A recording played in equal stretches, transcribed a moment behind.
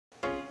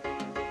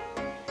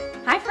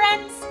Hi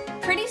friends!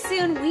 Pretty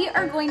soon we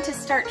are going to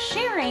start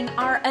sharing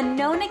our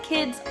Anona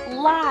Kids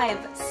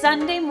live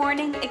Sunday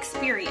morning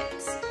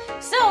experience.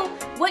 So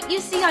what you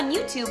see on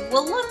YouTube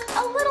will look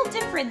a little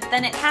different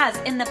than it has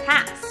in the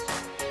past.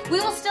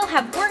 We will still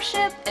have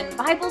worship and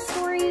Bible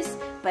stories,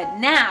 but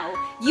now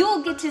you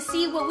will get to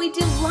see what we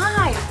do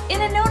live in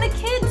Anona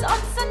Kids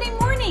on Sunday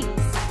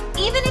mornings,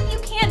 even if you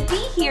can't be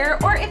here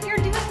or if you're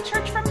doing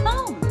church from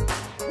home.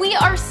 We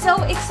are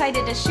so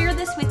excited to share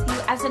this with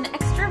you as an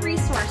extra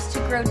resource to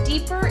grow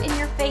deeper in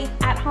your faith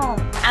at home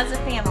as a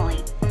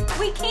family.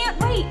 We can't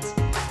wait.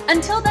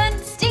 Until then,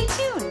 stay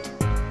tuned.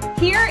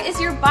 Here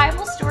is your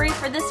Bible story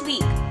for this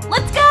week.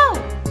 Let's go!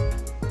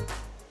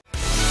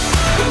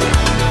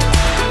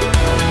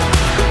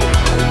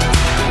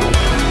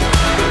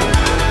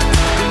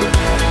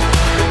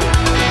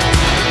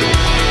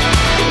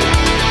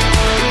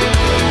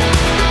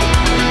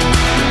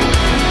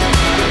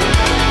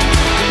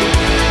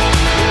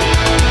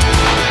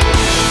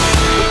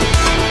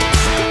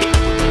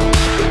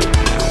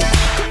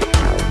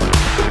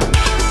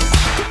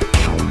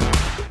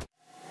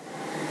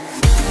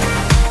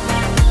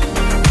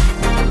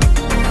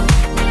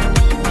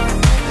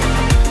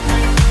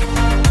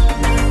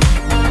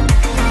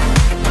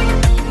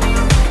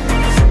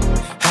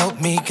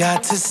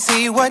 Got to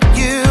see what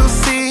you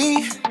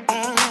see.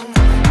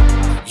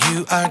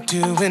 You are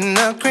doing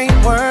a great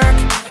work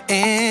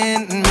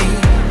in me.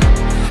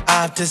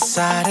 I've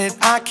decided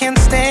I can't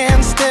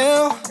stand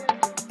still.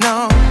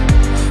 No,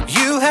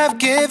 you have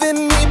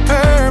given me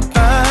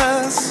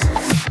purpose.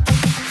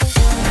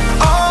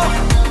 All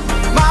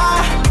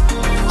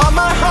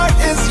my heart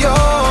is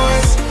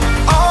yours.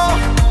 All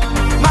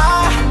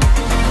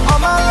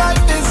my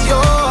life is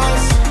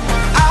yours.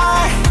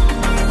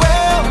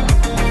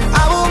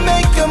 I will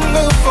make a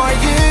move for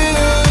you,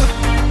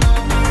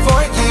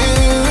 for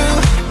you.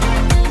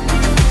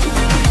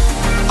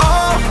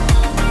 All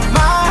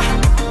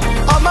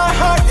my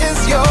heart is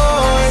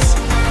yours.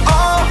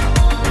 All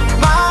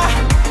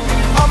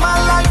my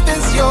life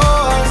is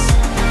yours.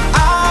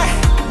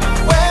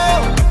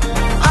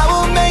 I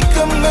will make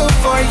a move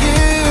for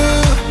you.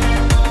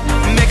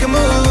 Make a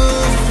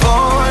move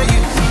for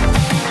you.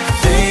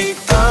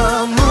 Make a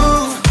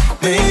move,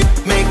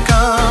 make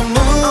a move.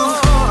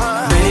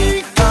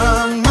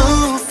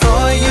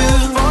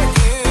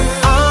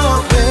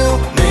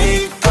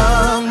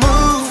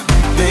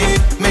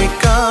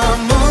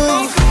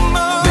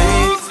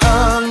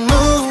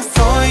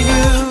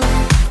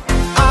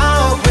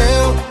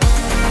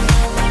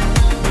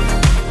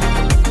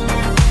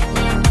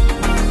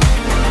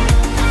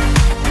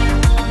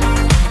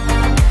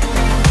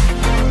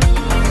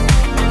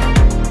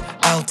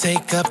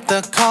 Take up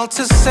the call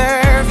to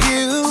serve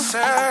you.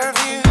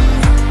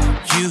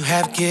 You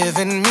have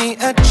given me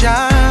a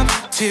job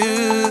to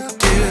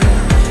do.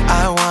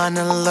 I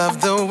wanna love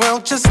the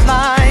world just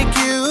like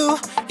you.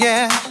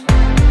 Yeah,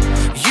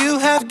 you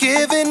have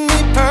given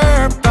me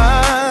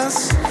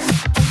purpose.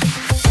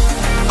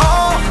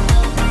 All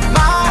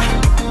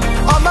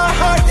my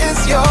heart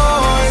is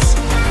yours.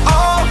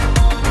 All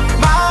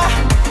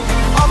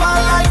my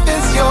life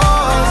is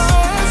yours.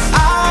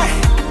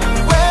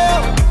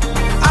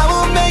 I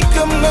will make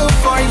a move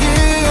for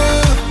you,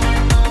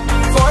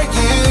 for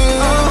you.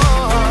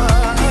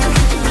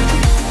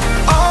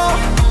 All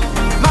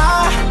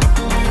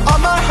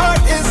my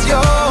heart is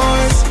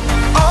yours.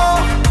 All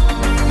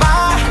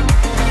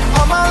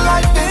my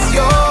life is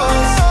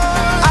yours.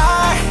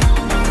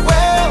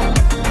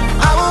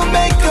 I will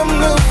make a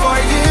move for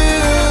you.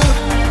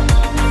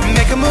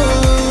 Make a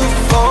move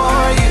for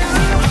you.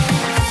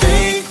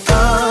 Make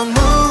a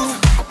move,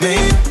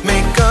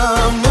 make a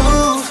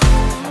move.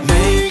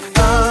 Make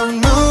a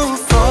move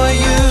for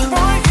you.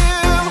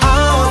 I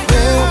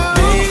will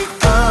make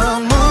a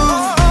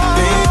move,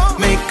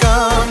 make a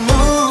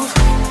move.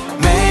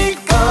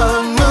 Make a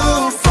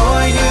move for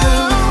you.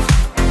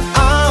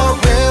 I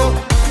will.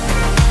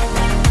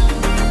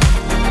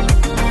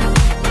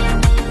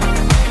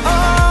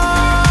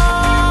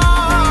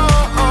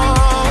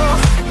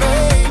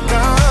 Make a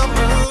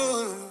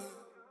move.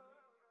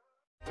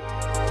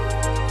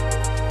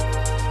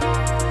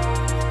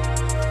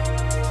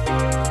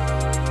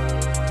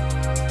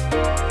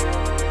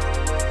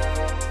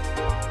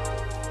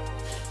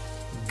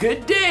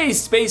 Good day,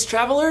 space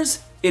travelers!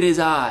 It is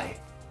I,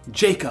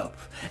 Jacob,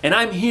 and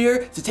I'm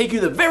here to take you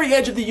to the very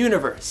edge of the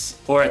universe,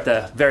 or at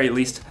the very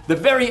least, the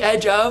very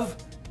edge of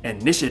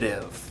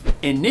initiative.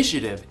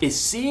 Initiative is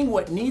seeing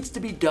what needs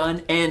to be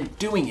done and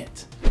doing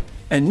it.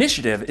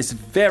 Initiative is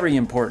very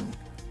important.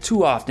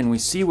 Too often we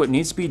see what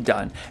needs to be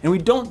done and we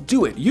don't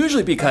do it,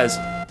 usually because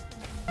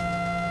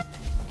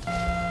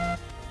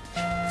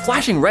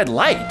flashing red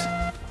light?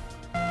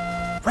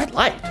 Red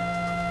light?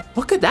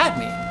 What could that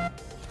mean?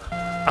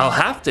 I'll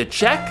have to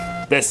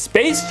check the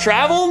space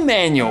travel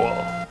manual.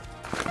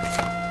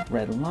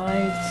 Red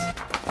lights.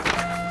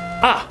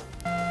 Ah,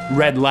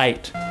 red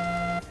light.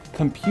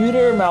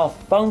 Computer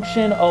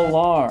malfunction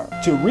alarm.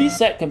 To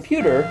reset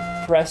computer,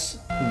 press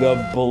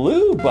the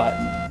blue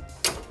button.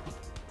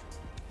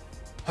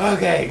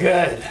 Okay,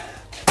 good.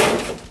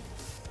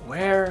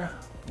 where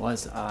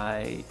was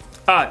I?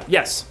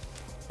 Yes,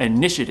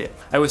 initiative.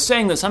 I was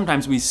saying that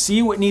sometimes we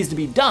see what needs to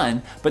be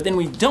done, but then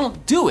we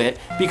don't do it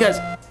because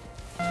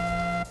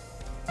a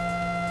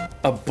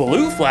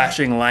blue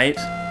flashing light.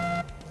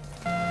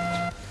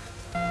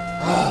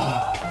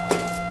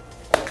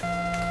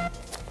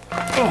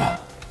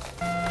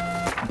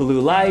 Blue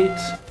light,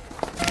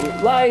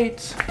 blue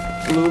light,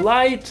 blue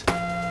light,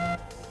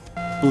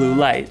 blue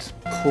light.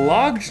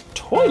 Clogged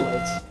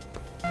toilet.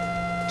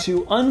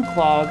 To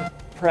unclog,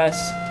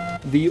 press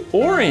the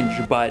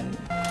orange button.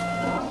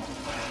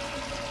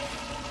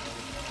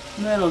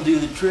 That'll do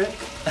the trick.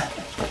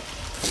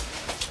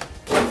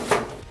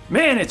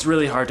 Man, it's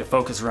really hard to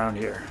focus around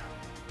here.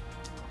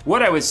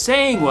 What I was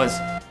saying was,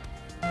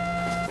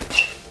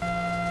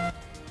 a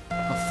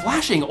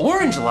flashing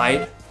orange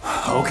light?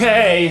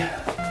 Okay.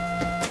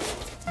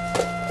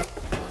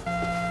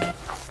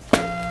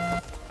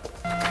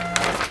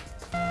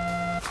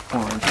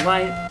 Orange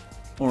light,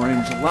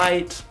 orange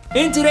light.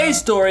 In today's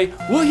story,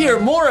 we'll hear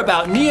more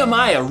about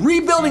Nehemiah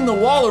rebuilding the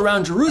wall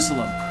around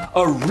Jerusalem.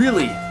 A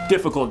really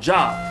difficult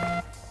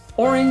job.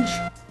 Orange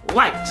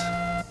light.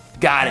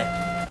 Got it.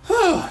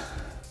 Whew.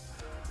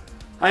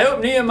 I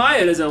hope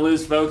Nehemiah doesn't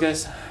lose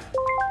focus.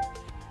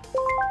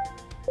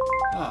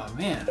 Oh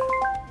man,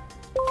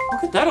 what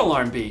could that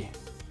alarm be?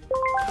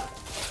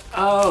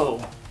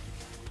 Oh,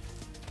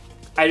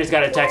 I just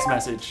got a text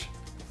message.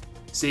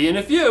 See you in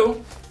a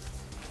few.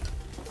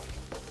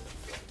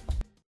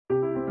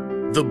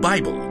 The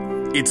Bible.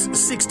 It's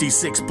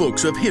 66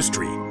 books of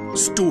history,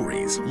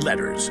 stories,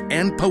 letters,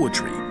 and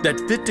poetry that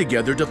fit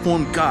together to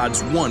form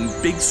God's one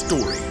big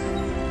story.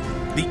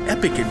 The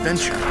epic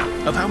adventure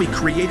of how He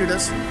created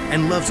us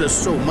and loves us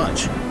so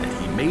much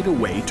that He made a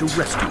way to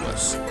rescue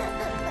us.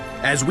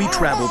 As we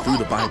travel through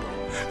the Bible,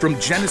 from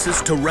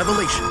Genesis to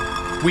Revelation,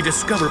 we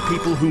discover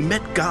people who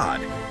met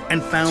God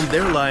and found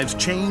their lives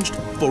changed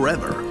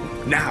forever.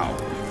 Now,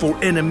 for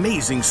an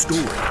amazing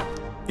story,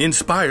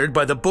 inspired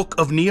by the book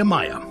of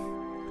Nehemiah,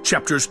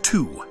 chapters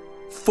 2,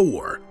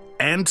 4,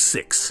 and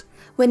 6.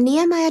 When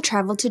Nehemiah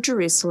traveled to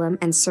Jerusalem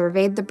and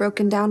surveyed the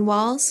broken down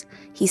walls,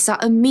 he saw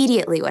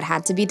immediately what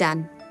had to be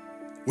done.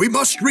 We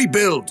must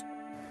rebuild.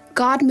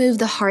 God moved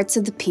the hearts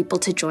of the people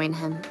to join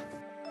him.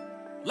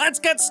 Let's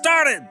get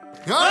started!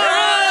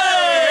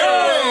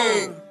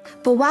 Hooray!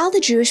 But while the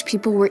Jewish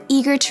people were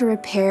eager to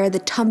repair the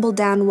tumbled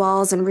down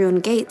walls and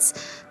ruined gates,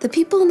 the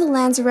people in the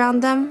lands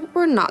around them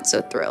were not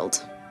so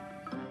thrilled.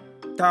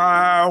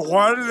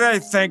 What do they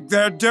think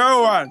they're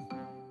doing?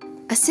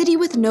 A city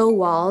with no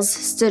walls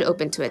stood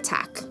open to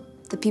attack.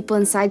 The people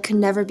inside could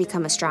never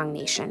become a strong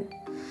nation.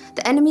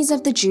 The enemies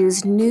of the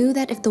Jews knew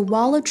that if the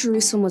wall of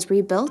Jerusalem was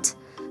rebuilt,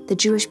 the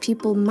Jewish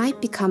people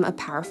might become a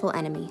powerful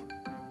enemy.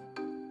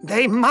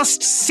 They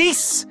must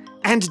cease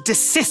and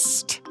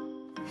desist.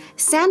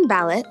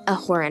 Sanballat, a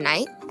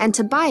Horonite, and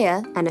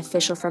Tobiah, an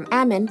official from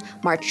Ammon,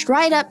 marched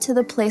right up to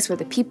the place where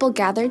the people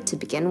gathered to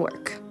begin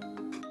work.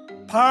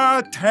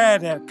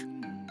 Pathetic.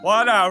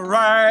 What a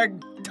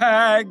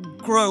ragtag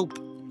group.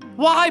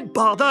 Why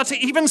bother to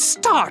even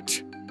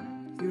start?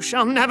 You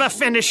shall never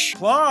finish.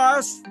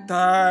 Plus,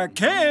 the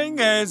king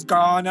is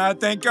gonna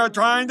think you're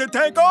trying to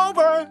take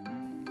over.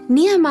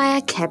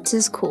 Nehemiah kept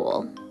his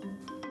cool.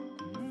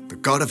 The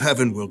God of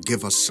heaven will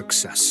give us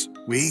success.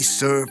 We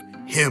serve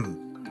Him.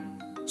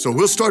 So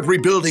we'll start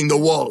rebuilding the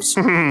walls.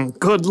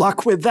 Good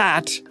luck with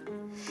that.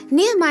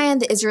 Nehemiah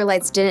and the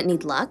Israelites didn't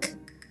need luck.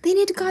 They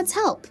needed God's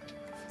help.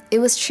 It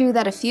was true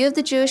that a few of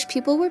the Jewish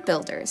people were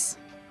builders.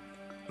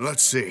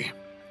 Let's see.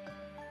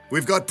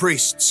 We've got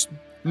priests,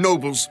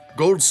 nobles,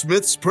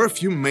 goldsmiths,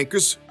 perfume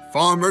makers,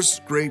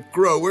 farmers, grape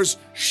growers,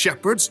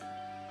 shepherds,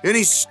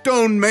 any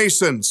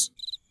stonemasons.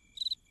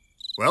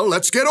 Well,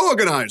 let's get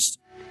organized.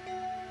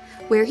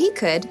 Where he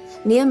could,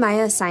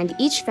 Nehemiah assigned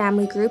each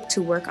family group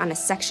to work on a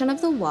section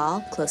of the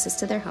wall closest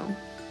to their home.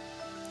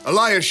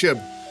 Eliashib,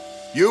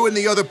 you and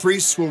the other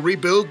priests will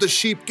rebuild the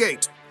sheep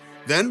gate.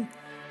 Then,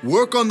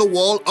 work on the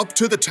wall up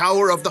to the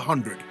Tower of the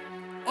 100.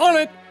 On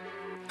it.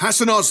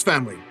 Hassanah's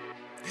family,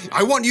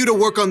 I want you to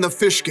work on the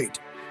fish gate,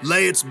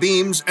 lay its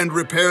beams, and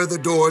repair the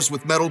doors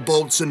with metal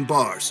bolts and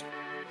bars.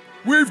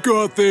 We've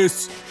got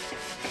this.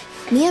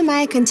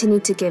 Nehemiah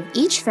continued to give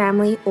each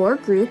family or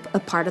group a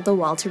part of the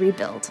wall to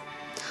rebuild.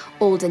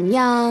 Old and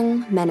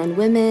young, men and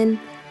women,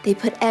 they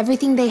put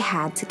everything they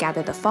had to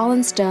gather the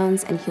fallen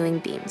stones and hewing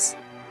beams.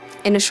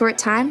 In a short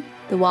time,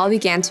 the wall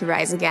began to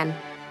rise again.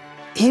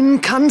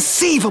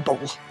 Inconceivable!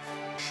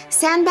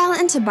 Sanballat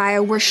and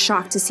Tobiah were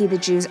shocked to see the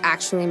Jews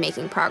actually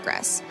making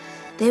progress.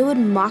 They would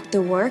mock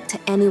the work to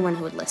anyone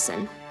who would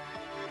listen.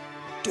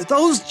 Do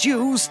those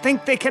Jews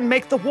think they can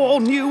make the wall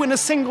new in a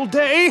single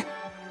day?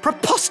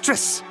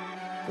 Preposterous!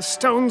 The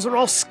stones are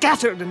all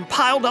scattered and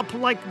piled up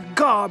like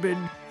garbage.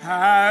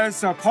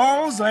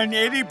 Suppose an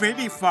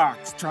itty-bitty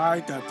fox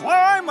tried to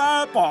climb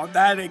up on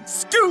that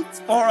excuse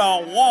for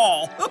a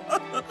wall.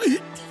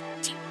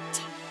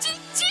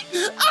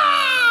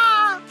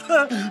 Ah!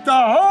 The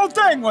whole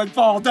thing would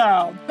fall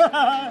down.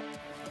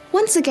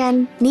 Once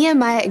again,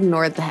 Nehemiah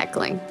ignored the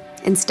heckling.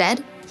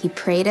 Instead, he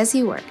prayed as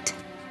he worked.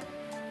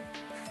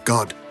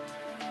 God,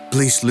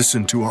 please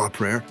listen to our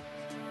prayer.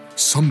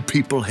 Some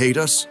people hate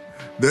us.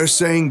 They're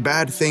saying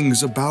bad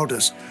things about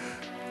us.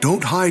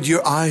 Don't hide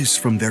your eyes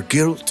from their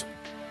guilt.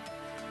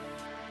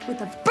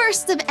 With a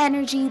burst of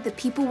energy, the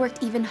people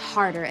worked even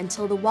harder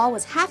until the wall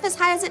was half as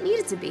high as it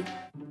needed to be.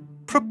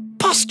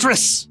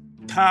 Preposterous!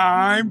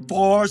 Time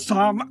for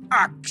some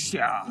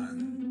action.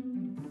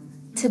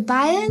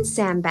 Tobiah and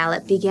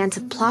Sanballat began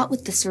to plot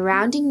with the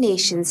surrounding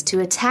nations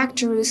to attack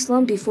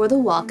Jerusalem before the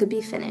wall could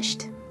be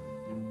finished.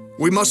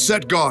 We must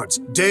set guards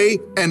day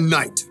and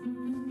night.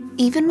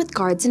 Even with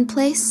guards in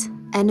place,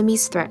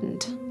 enemies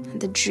threatened, and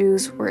the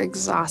Jews were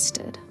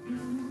exhausted.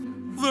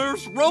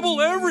 There's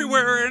rubble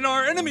everywhere, and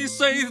our enemies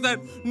say that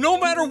no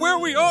matter where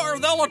we are,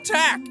 they'll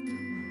attack.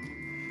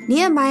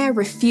 Nehemiah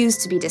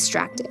refused to be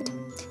distracted.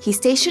 He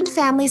stationed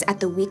families at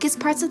the weakest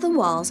parts of the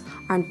walls,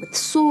 armed with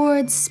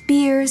swords,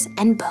 spears,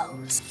 and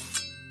bows.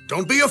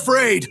 Don't be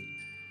afraid.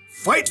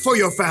 Fight for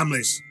your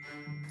families.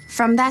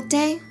 From that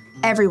day,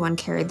 everyone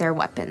carried their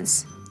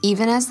weapons,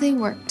 even as they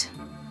worked.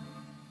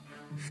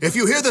 If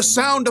you hear the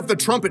sound of the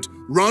trumpet,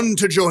 run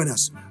to join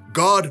us.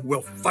 God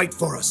will fight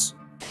for us.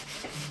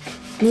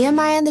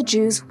 Nehemiah and the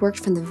Jews worked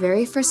from the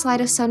very first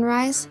light of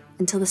sunrise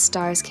until the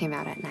stars came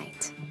out at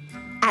night.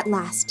 At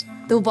last,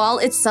 the wall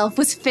itself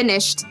was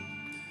finished.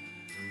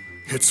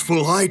 It's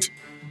full height.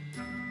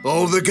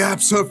 All the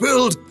gaps are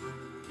filled.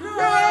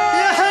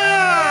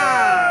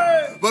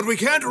 Yeah! But we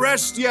can't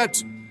rest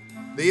yet.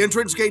 The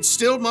entrance gate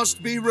still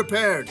must be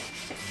repaired.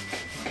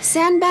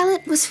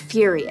 Sanballat was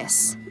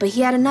furious, but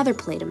he had another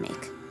play to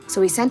make.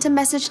 So he sent a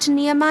message to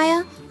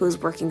Nehemiah, who was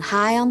working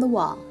high on the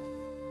wall.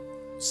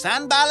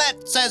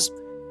 Sanballat says,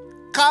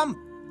 "Come,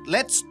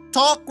 let's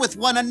talk with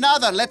one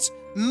another. Let's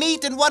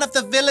meet in one of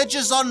the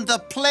villages on the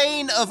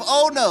plain of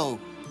Ono."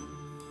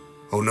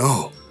 Oh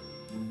no,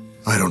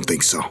 I don't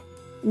think so.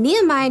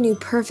 Nehemiah knew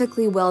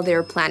perfectly well they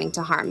were planning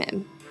to harm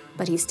him,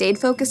 but he stayed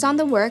focused on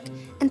the work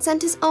and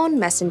sent his own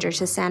messenger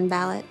to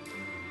Sanballat.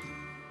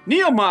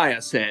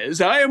 Nehemiah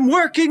says, I am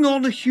working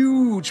on a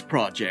huge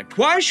project.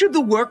 Why should the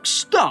work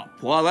stop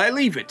while I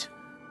leave it?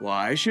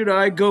 Why should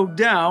I go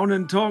down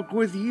and talk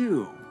with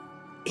you?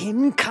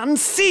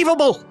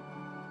 Inconceivable!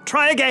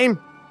 Try again.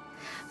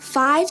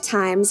 5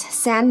 times,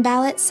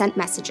 Sanballat sent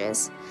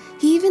messages.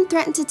 He even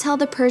threatened to tell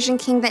the Persian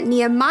king that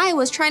Nehemiah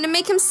was trying to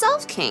make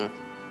himself king.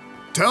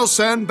 Tell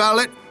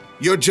Sanballat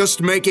you're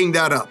just making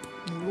that up.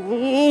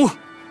 Oh,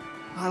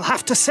 I'll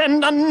have to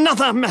send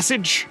another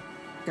message.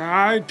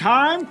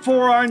 Time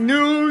for a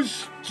new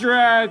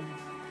strategy.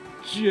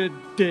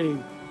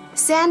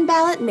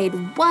 Sanballat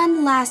made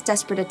one last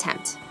desperate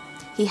attempt.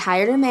 He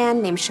hired a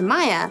man named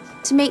Shemaiah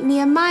to make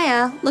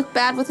Nehemiah look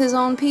bad with his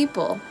own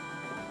people.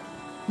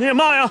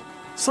 Nehemiah,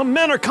 some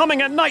men are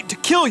coming at night to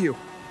kill you.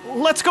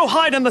 Let's go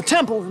hide in the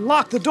temple and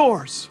lock the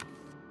doors.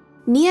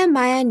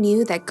 Nehemiah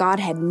knew that God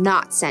had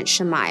not sent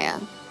Shemaiah.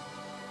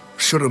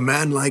 Should a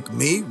man like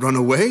me run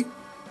away?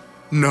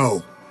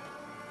 No,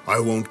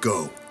 I won't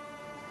go.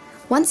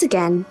 Once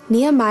again,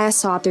 Nehemiah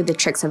saw through the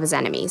tricks of his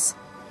enemies.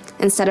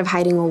 Instead of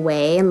hiding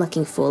away and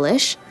looking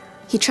foolish,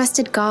 he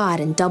trusted God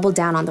and doubled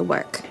down on the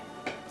work.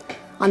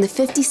 On the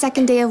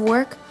 52nd day of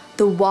work,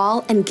 the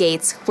wall and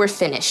gates were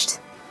finished.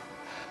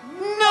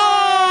 No!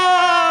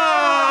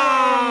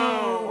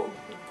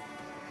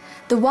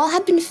 The wall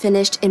had been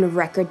finished in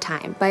record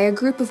time by a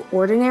group of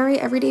ordinary,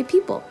 everyday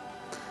people.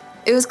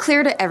 It was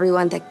clear to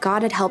everyone that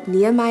God had helped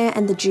Nehemiah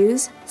and the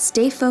Jews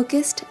stay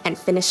focused and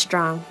finish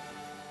strong.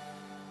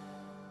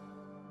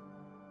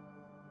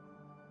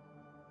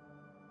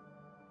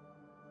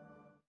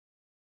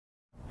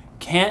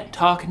 Can't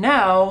talk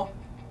now,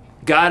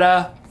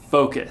 gotta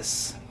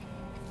focus.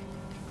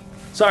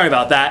 Sorry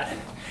about that.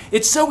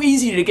 It's so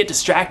easy to get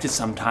distracted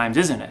sometimes,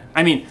 isn't it?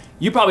 I mean,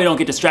 you probably don't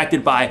get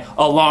distracted by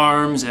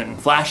alarms and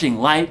flashing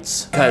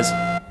lights,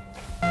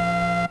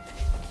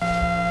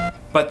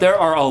 but there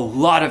are a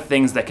lot of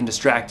things that can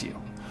distract you.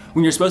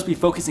 When you're supposed to be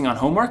focusing on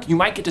homework, you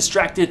might get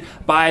distracted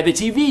by the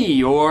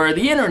TV or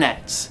the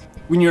internet.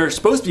 When you're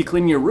supposed to be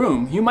cleaning your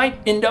room, you might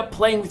end up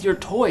playing with your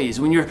toys.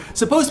 When you're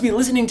supposed to be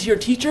listening to your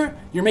teacher,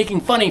 you're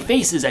making funny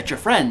faces at your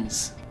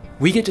friends.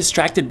 We get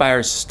distracted by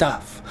our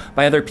stuff,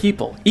 by other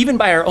people, even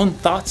by our own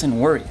thoughts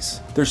and worries.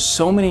 There's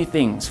so many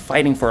things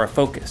fighting for our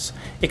focus.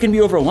 It can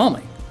be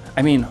overwhelming.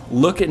 I mean,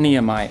 look at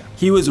Nehemiah.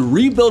 He was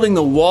rebuilding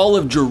the wall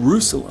of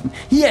Jerusalem.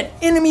 He had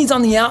enemies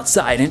on the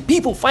outside and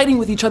people fighting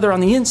with each other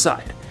on the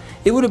inside.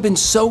 It would have been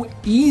so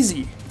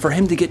easy for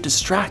him to get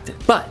distracted,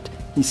 but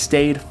he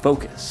stayed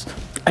focused.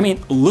 I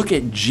mean, look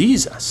at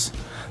Jesus.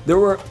 There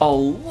were a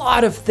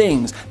lot of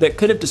things that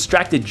could have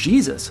distracted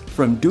Jesus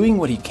from doing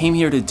what he came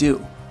here to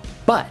do.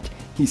 But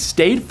he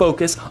stayed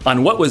focused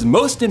on what was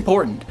most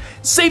important,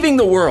 saving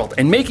the world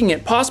and making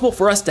it possible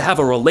for us to have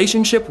a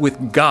relationship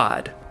with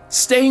God.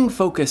 Staying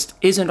focused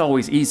isn't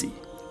always easy,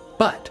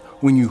 but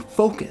when you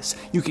focus,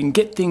 you can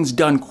get things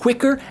done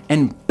quicker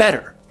and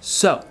better.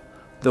 So,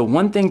 the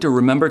one thing to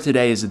remember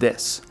today is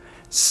this: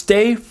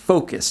 stay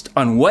focused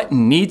on what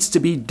needs to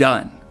be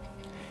done.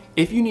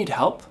 If you need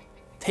help,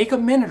 take a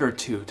minute or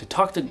two to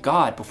talk to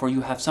God before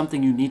you have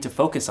something you need to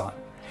focus on.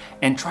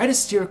 and try to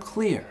steer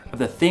clear of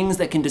the things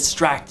that can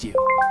distract you.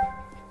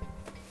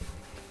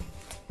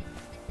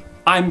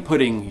 I'm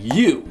putting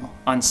you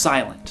on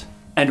silent.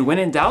 And when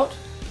in doubt,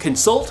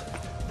 consult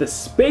the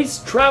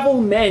Space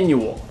Travel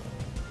Manual,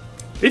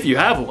 if you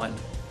have one.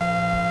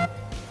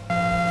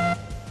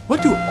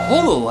 What do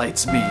all the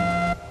lights mean?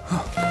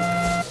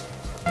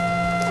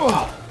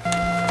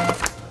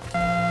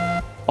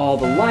 All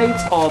the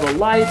lights, all the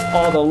lights,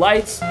 all the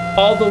lights,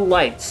 all the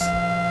lights.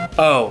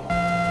 Oh.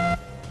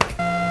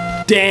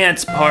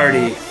 Dance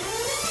party.